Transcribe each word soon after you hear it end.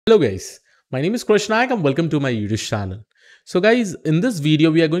Hello guys, my name is Krish Naik and welcome to my YouTube channel. So guys, in this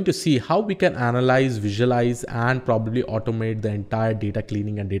video we are going to see how we can analyze, visualize and probably automate the entire data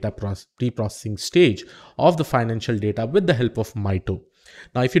cleaning and data pre-processing stage of the financial data with the help of Mito.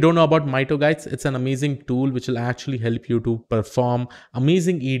 Now if you don't know about Mito guys, it's an amazing tool which will actually help you to perform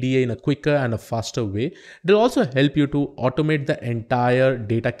amazing EDA in a quicker and a faster way. It will also help you to automate the entire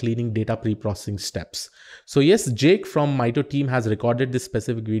data cleaning, data pre-processing steps. So yes, Jake from Mito team has recorded this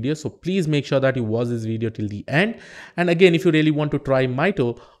specific video. So please make sure that you watch this video till the end. And again, if you really want to try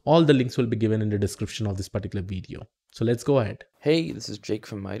Mito, all the links will be given in the description of this particular video. So let's go ahead. Hey, this is Jake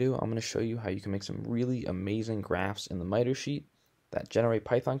from Mito. I'm going to show you how you can make some really amazing graphs in the Mito sheet that generate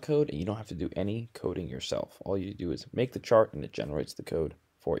Python code, and you don't have to do any coding yourself. All you do is make the chart and it generates the code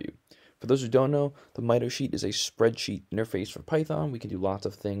for you. For those who don't know, the Mito sheet is a spreadsheet interface for Python. We can do lots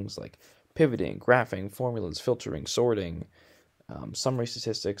of things like pivoting, graphing, formulas, filtering, sorting, summary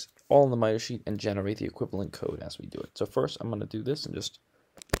statistics, all in the Mito sheet and generate the equivalent code as we do it. So first I'm going to do this and just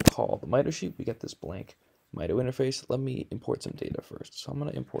call the Mito sheet. We get this blank Mito interface. Let me import some data first. So I'm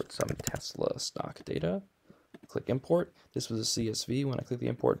going to import some Tesla stock data. Click import. This was a CSV. When I click the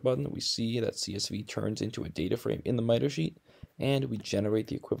import button, we see that CSV turns into a data frame in the Mito sheet, and we generate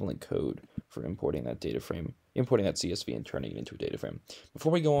the equivalent code for importing that data frame, importing that CSV and turning it into a data frame.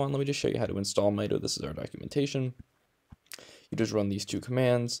 Before we go on, let me just show you how to install Mito. This is our documentation. You just run these two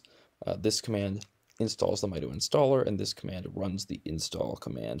commands. This command installs the Mito installer, and this command runs the install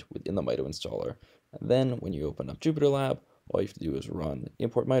command within the Mito installer. And then when you open up JupyterLab, all you have to do is run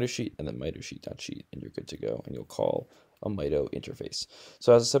import Mito sheet and then mitosheet.sheet, and you're good to go, and you'll call a Mito interface.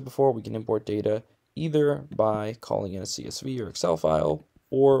 So as I said before, we can import data either by calling in a CSV or Excel file,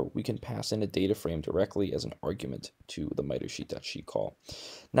 or we can pass in a data frame directly as an argument to the mitosheet.sheet call.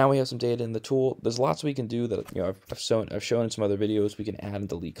 Now we have some data in the tool. There's lots we can do that I've shown in some other videos. We can add and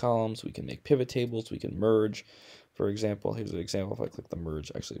delete columns. We can make pivot tables. We can merge. For example, here's an example. If I click the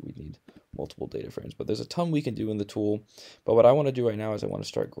merge, actually we need multiple data frames, but there's a ton we can do in the tool. But what I want to do right now is I want to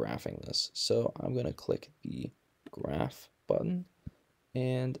start graphing this. So I'm going to click the graph button.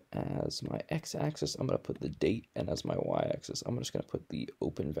 And as my x-axis, I'm going to put the date, and as my y-axis, I'm just going to put the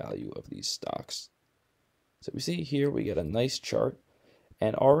open value of these stocks. So we see here we get a nice chart,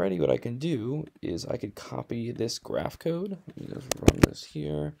 and already what I can do is I could copy this graph code. Let me just run this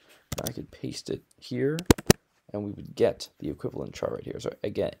here. I could paste it here, and we would get the equivalent chart right here. So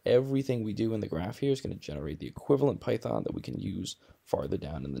again, everything we do in the graph here is going to generate the equivalent Python that we can use farther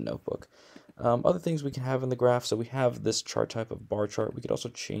down in the notebook. Other things we can have in the graph, so we have this chart type of bar chart. We could also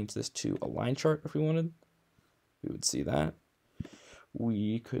change this to a line chart if we wanted. We would see that.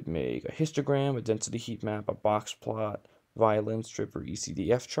 We could make a histogram, a density heat map, a box plot, violin strip, or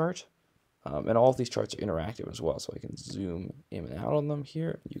ECDF chart. And all of these charts are interactive as well, so I can zoom in and out on them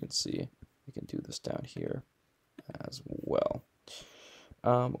here. You can see I can do this down here as well.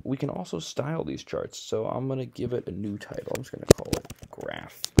 We can also style these charts, so I'm going to give it a new title. I'm just going to call it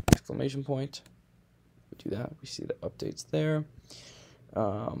graph, exclamation point. We do that, we see the updates there.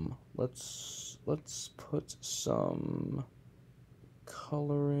 Let's put some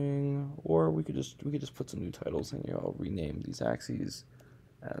coloring, or we could just put some new titles in here. I'll rename these axes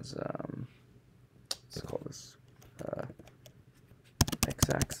as let's call this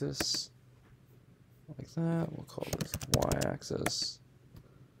x-axis, like that. We'll call this y-axis.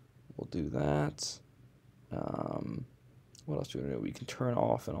 We'll do that. What else do we do? We can turn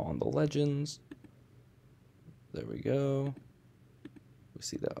off and on the legends. There we go. We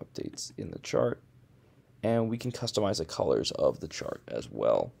see the updates in the chart. And we can customize the colors of the chart as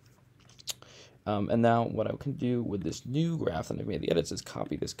well. And now what I can do with this new graph that I've made the edits is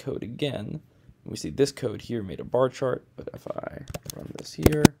copy this code again. And we see this code here made a bar chart, but if I run this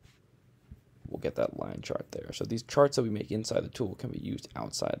here, we'll get that line chart there. So these charts that we make inside the tool can be used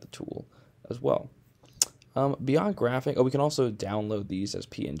outside the tool as well. Beyond graphing, we can also download these as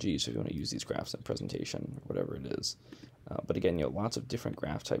PNGs if you want to use these graphs in presentation or whatever it is. But again, lots of different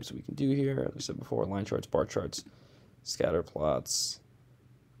graph types we can do here. As I said before, line charts, bar charts, scatter plots.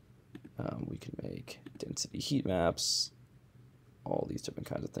 We can make density heat maps, all these different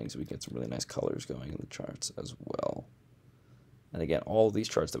kinds of things. We get some really nice colors going in the charts as well. And again, all of these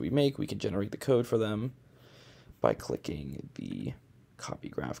charts that we make, we can generate the code for them by clicking the copy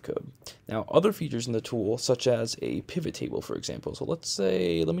graph code. Now, other features in the tool, such as a pivot table, for example. So let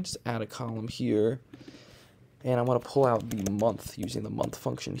me just add a column here, and I want to pull out the month using the month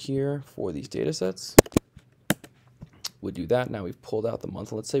function here for these data sets. We'll do that. Now we've pulled out the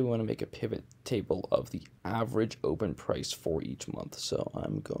month. Let's say we want to make a pivot table of the average open price for each month. So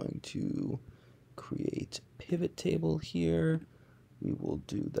I'm going to create pivot table here. we will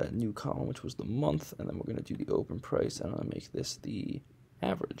do that new column, which was the month, and then we're going to do the open price, and I'm going to make this the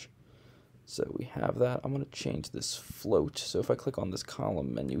average. So we have that. I'm going to change this float. So if I click on this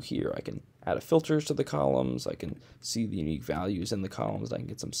column menu here, I can add filters to the columns. I can see the unique values in the columns. I can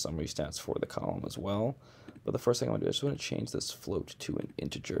get some summary stats for the column as well. But the first thing I'm going to do is just want to change this float to an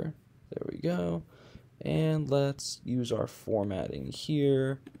integer. There we go. And let's use our formatting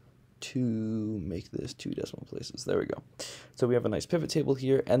here to make this 2 decimal places. There we go. So we have a nice pivot table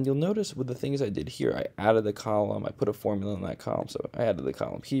here, and you'll notice with the things I did here, I added the column, I put a formula in that column. So I added the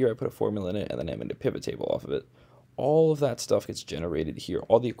column here, I put a formula in it, and then I made a pivot table off of it. All of that stuff gets generated here,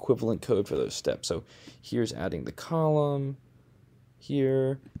 all the equivalent code for those steps. So here's adding the column,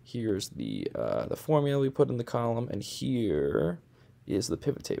 here's the formula we put in the column, and here is the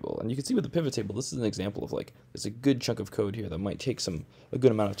pivot table. And you can see with the pivot table, this is an example of like, there's a good chunk of code here that might take a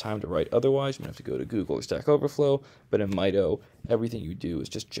good amount of time to write. Otherwise, you might have to go to Google or Stack Overflow, but in Mito, everything you do is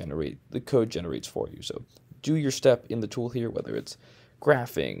just the code generates for you. So do your step in the tool here, whether it's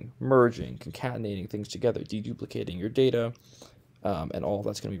graphing, merging, concatenating things together, deduplicating your data, and all of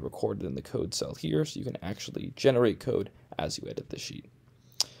that's going to be recorded in the code cell here, so you can actually generate code as you edit the sheet.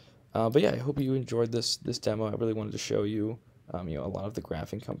 But yeah, I hope you enjoyed this demo. I really wanted to show you a lot of the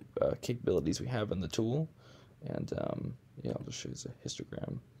graphing capabilities we have in the tool, and yeah, I'll just show you a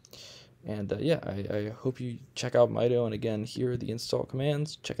histogram. And yeah, I hope you check out Mito, and again, here are the install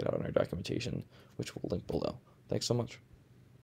commands. Check it out in our documentation, which we'll link below. Thanks so much.